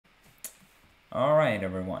All right,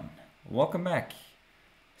 everyone, welcome back.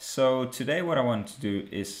 So today what I want to do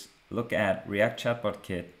is look at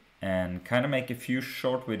react-chatbot-kit and kind of make a few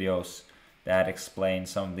short videos that explain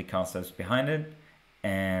some of the concepts behind it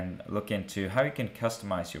and look into how you can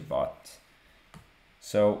customize your bot.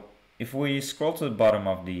 So if we scroll to the bottom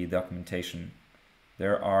of the documentation,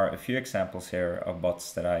 there are a few examples here of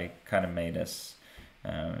bots that I kind of made as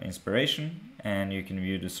inspiration, and you can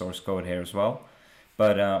view the source code here as well.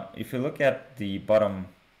 But if you look at the bottom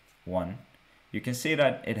one, you can see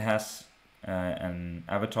that it has an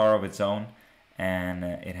avatar of its own, and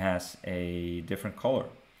it has a different color.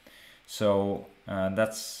 So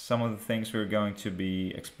that's some of the things we're going to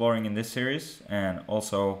be exploring in this series, and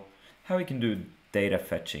also how we can do data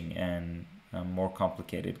fetching and more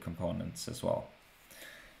complicated components as well.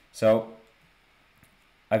 So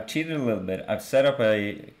I've cheated a little bit. I've set up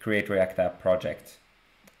a Create React App project,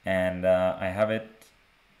 and I have it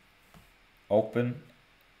open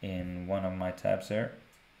in one of my tabs here.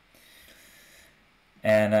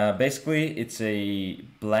 And basically it's a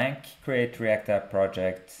blank Create React App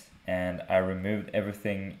project, and I removed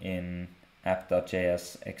everything in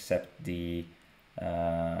app.js except the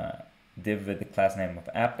div with the class name of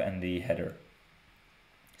app and the header.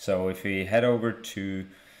 So if we head over to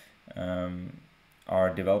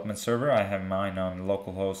our development server, I have mine on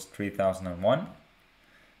localhost 3001,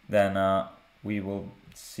 then we will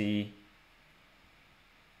see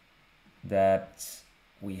that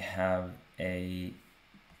we have a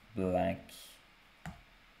blank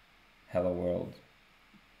hello world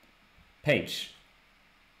page.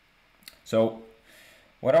 So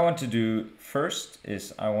what I want to do first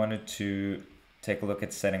is I wanted to take a look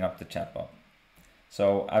at setting up the chatbot.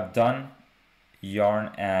 So I've done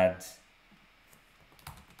yarn add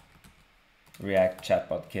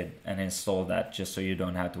react-chatbot-kit and install that just so you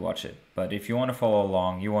don't have to watch it. But if you want to follow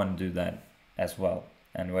along, you want to do that as well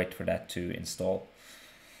and wait for that to install.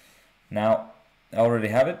 Now I already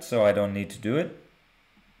have it, so I don't need to do it.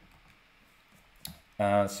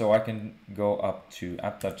 So I can go up to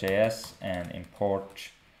app.js and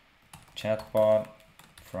import chatbot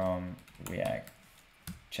from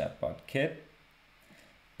react-chatbot-kit,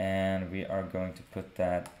 and we are going to put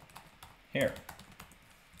that here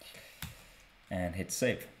and hit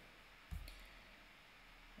save.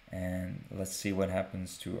 And let's see what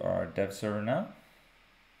happens to our dev server now.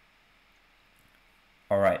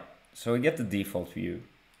 All right, so we get the default view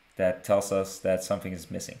that tells us that something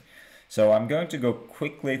is missing. So I'm going to go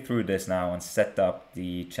quickly through this now and set up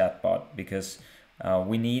the chatbot, because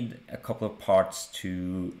we need a couple of parts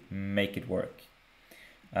to make it work.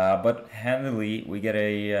 But handily, we get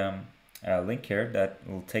a link here that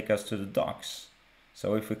will take us to the docs.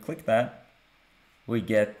 So if we click that, we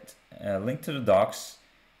get a link to the docs,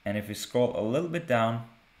 and if we scroll a little bit down,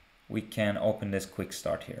 we can open this quick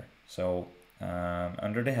start here. So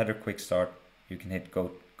under the header quick start, you can hit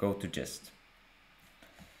go to gist.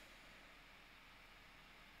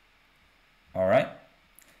 All right,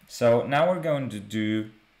 so now we're going to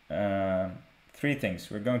do three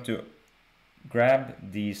things. We're going to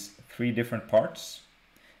grab these three different parts,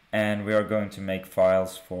 and we are going to make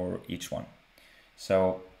files for each one.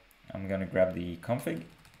 So I'm going to grab the config,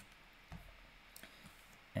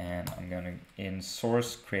 and I'm going to in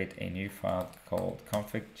source create a new file called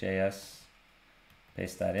config.js.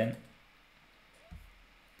 Paste that in.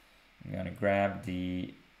 I'm going to grab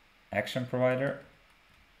the action provider.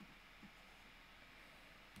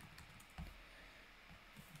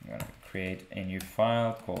 I'm going to create a new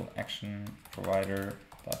file called action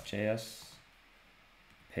provider.js.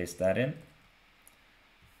 Paste that in.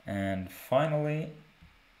 And finally,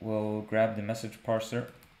 we'll grab the message parser,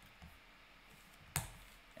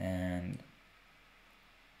 and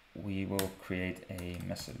we will create a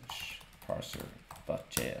message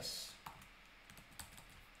parser.js.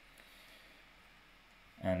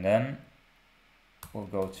 And then we'll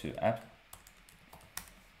go to app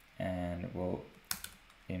and we'll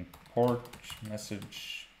import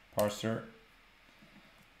message parser,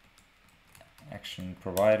 action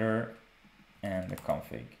provider, and the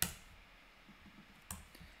config.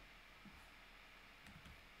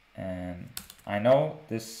 And I know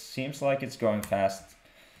this seems like it's going fast,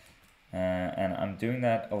 and I'm doing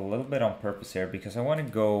that a little bit on purpose here because I want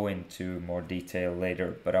to go into more detail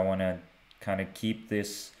later, but I want to kind of keep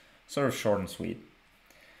this sort of short and sweet.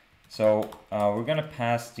 So we're going to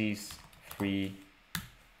pass these three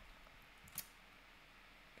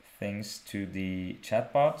things to the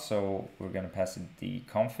chatbot. So we're going to pass it the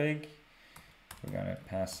config, we're going to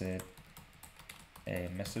pass it a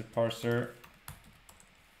message parser,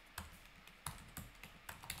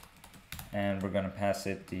 and we're going to pass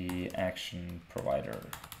it the action provider.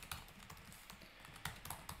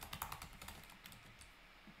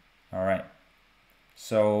 All right,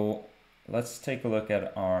 so let's take a look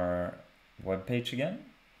at our web page again.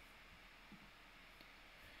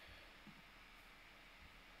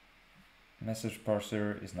 Message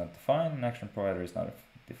parser is not defined, and action provider is not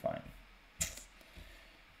defined.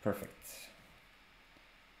 Perfect.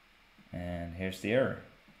 And here's the error.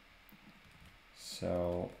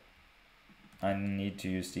 So I need to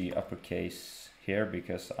use the uppercase here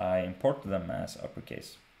because I imported them as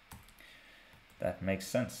uppercase. That makes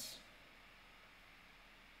sense.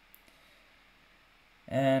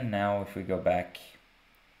 And now if we go back,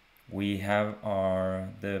 we have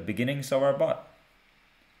the beginnings of our bot.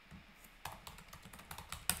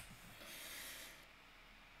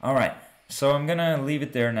 All right, so I'm gonna leave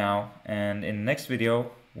it there now, and in the next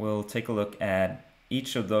video we'll take a look at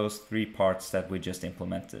each of those 3 parts that we just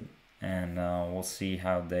implemented, and we'll see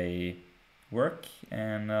how they work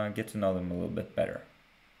and get to know them a little bit better.